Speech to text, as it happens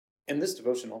In this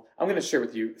devotional, I'm going to share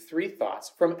with you 3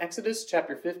 thoughts from Exodus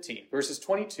chapter 15, verses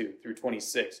 22 through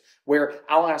 26, where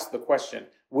I'll ask the question,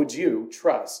 would you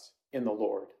trust in the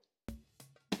Lord?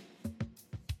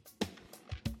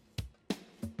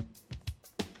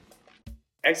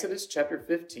 Exodus chapter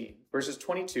 15, verses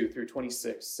 22 through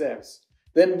 26 says,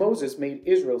 Then Moses made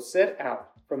Israel set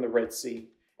out from the Red Sea,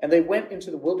 and they went into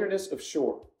the wilderness of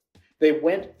Shur. They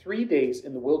went 3 days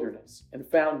in the wilderness and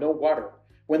found no water.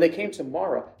 When they came to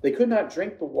Marah, they could not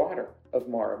drink the water of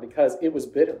Marah because it was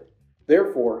bitter.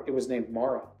 Therefore it was named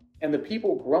Marah. And the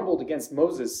people grumbled against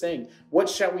Moses, saying, What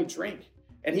shall we drink?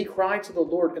 And he cried to the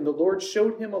Lord, and the Lord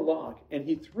showed him a log, and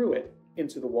he threw it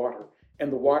into the water,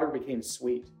 and the water became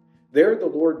sweet. There the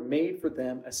Lord made for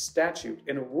them a statute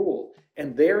and a rule,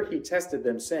 and there he tested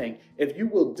them, saying, If you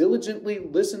will diligently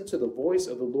listen to the voice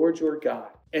of the Lord your God,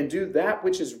 and do that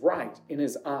which is right in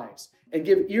his eyes, and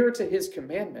give ear to his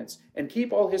commandments, and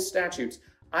keep all his statutes,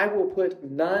 I will put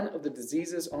none of the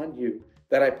diseases on you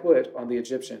that I put on the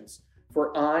Egyptians,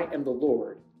 for I am the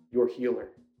Lord your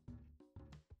healer.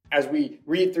 As we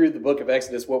read through the book of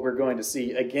Exodus, what we're going to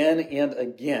see again and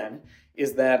again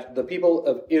is that the people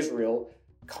of Israel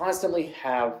constantly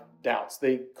have doubts.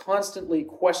 They constantly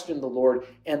question the Lord,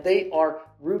 and they are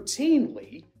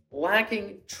routinely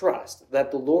lacking trust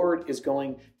that the Lord is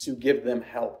going to give them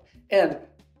help. And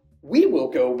we will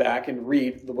go back and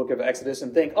read the book of Exodus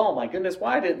and think, oh my goodness,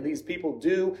 why didn't these people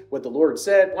do what the Lord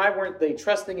said? Why weren't they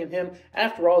trusting in him?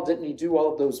 After all, didn't he do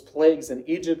all of those plagues in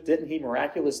Egypt? Didn't he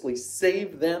miraculously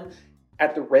save them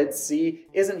at the Red Sea?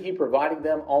 Isn't he providing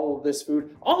them all of this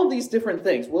food? All of these different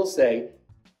things, we'll say,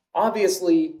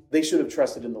 obviously, they should have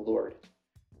trusted in the Lord.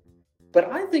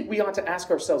 But I think we ought to ask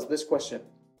ourselves this question.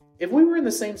 If we were in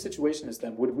the same situation as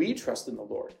them, would we trust in the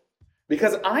Lord?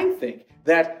 Because I think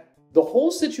that the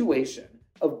whole situation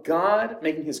of God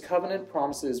making his covenant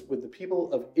promises with the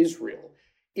people of Israel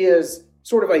is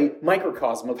sort of a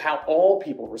microcosm of how all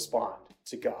people respond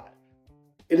to God.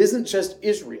 It isn't just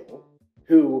Israel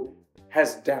who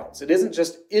has doubts. It isn't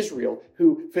just Israel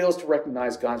who fails to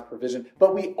recognize God's provision,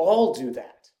 but we all do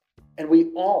that. And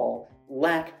we all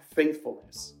lack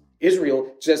faithfulness.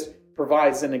 Israel just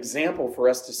provides an example for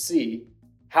us to see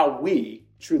how we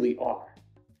truly are.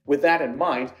 With that in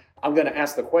mind, I'm going to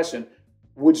ask the question,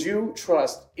 would you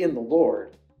trust in the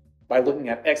Lord? By looking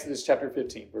at Exodus chapter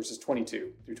 15, verses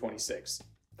 22 through 26.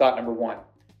 Thought number 1,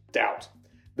 doubt.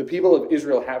 The people of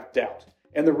Israel have doubt.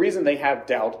 And the reason they have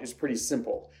doubt is pretty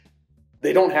simple.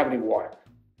 They don't have any water.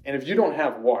 And if you don't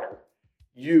have water,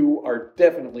 you are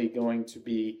definitely going to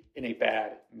be in a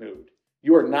bad mood.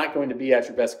 You are not going to be at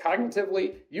your best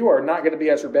cognitively. You are not going to be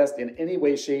at your best in any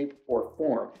way, shape, or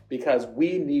form because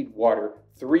we need water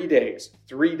 3 days.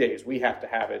 3 days we have to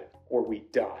have it or we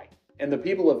die. And the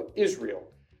people of Israel,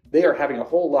 they are having a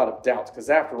whole lot of doubts because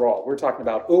after all, we're talking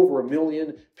about over 1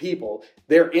 million people.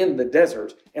 They're in the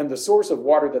desert and the source of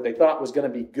water that they thought was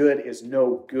going to be good is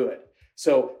no good.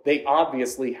 So they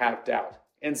obviously have doubt.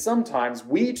 And sometimes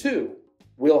we too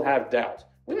will have doubt.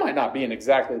 We might not be in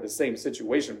exactly the same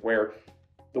situation where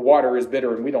the water is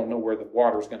bitter and we don't know where the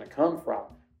water is going to come from,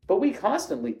 but we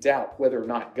constantly doubt whether or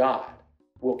not God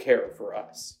will care for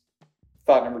us.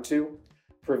 Thought number 2,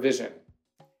 provision.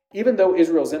 Even though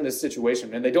Israel's in this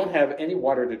situation and they don't have any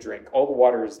water to drink, all the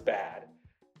water is bad,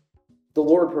 the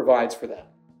Lord provides for them.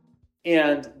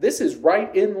 And this is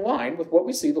right in line with what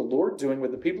we see the Lord doing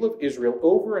with the people of Israel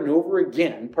over and over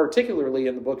again, particularly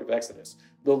in the book of Exodus.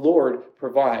 The Lord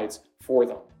provides for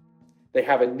them. They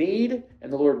have a need,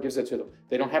 and the Lord gives it to them.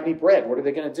 They don't have any bread. What are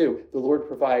they going to do? The Lord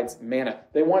provides manna.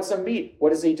 They want some meat.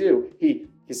 What does he do? He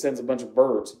sends a bunch of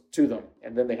birds to them,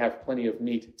 and then they have plenty of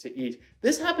meat to eat.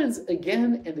 This happens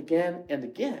again and again and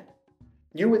again.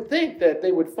 You would think that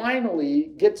they would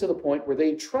finally get to the point where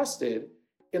they trusted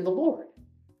in the Lord,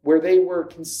 where they were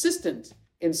consistent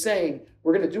in saying,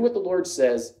 we're going to do what the Lord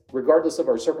says, regardless of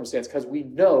our circumstance, because we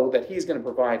know that he's going to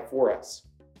provide for us.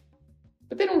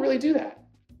 But they don't really do that.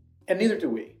 And neither do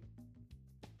we.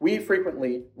 We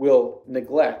frequently will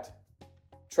neglect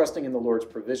trusting in the Lord's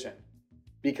provision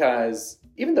because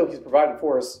even though he's provided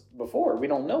for us before, we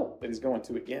don't know that he's going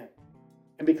to again.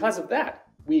 And because of that,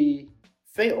 we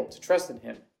fail to trust in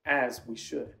him as we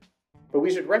should. But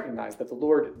we should recognize that the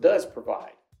Lord does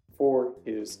provide for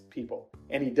his people,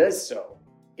 and he does so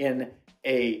in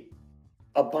a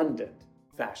abundant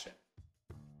fashion.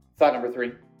 Thought number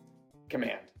 3,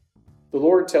 command. The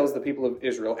Lord tells the people of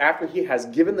Israel, after he has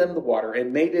given them the water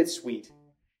and made it sweet,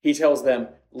 he tells them,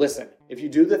 listen, if you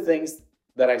do the things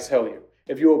that I tell you,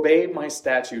 if you obey my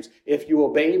statutes, if you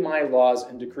obey my laws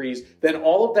and decrees, then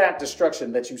all of that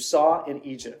destruction that you saw in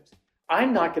Egypt,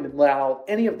 I'm not going to allow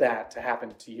any of that to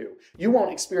happen to you. You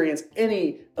won't experience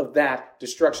any of that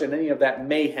destruction, any of that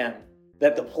mayhem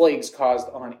that the plagues caused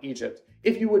on Egypt,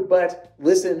 if you would but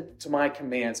listen to my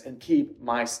commands and keep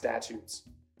my statutes.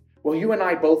 Well, you and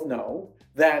I both know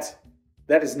that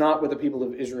that is not what the people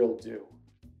of Israel do.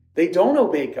 They don't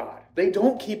obey God. They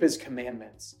don't keep his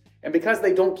commandments. And because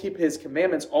they don't keep his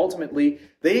commandments, ultimately,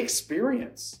 they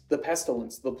experience the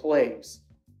pestilence, the plagues,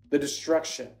 the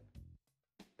destruction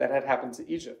that had happened to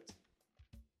Egypt.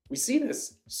 We see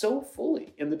this so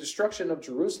fully in the destruction of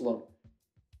Jerusalem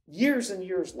years and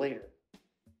years later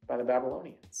by the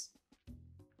Babylonians.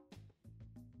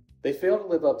 They fail to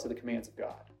live up to the commands of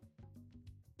God.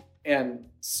 And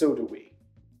so do we.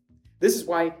 This is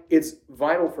why it's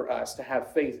vital for us to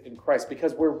have faith in Christ,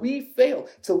 because where we fail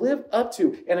to live up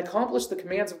to and accomplish the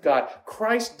commands of God,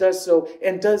 Christ does so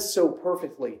and does so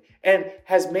perfectly, and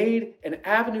has made an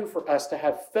avenue for us to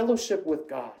have fellowship with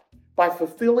God by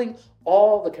fulfilling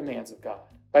all the commands of God,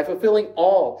 by fulfilling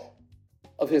all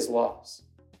of his laws,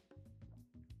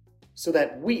 so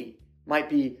that we might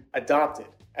be adopted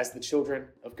as the children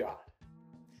of God.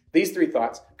 These three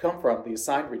thoughts come from the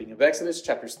assigned reading of Exodus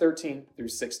chapters 13 through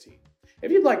 16.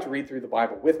 If you'd like to read through the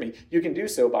Bible with me, you can do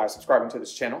so by subscribing to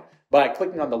this channel, by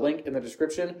clicking on the link in the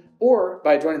description, or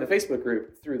by joining the Facebook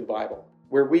group Through the Bible,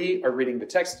 where we are reading the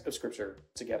text of Scripture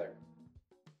together.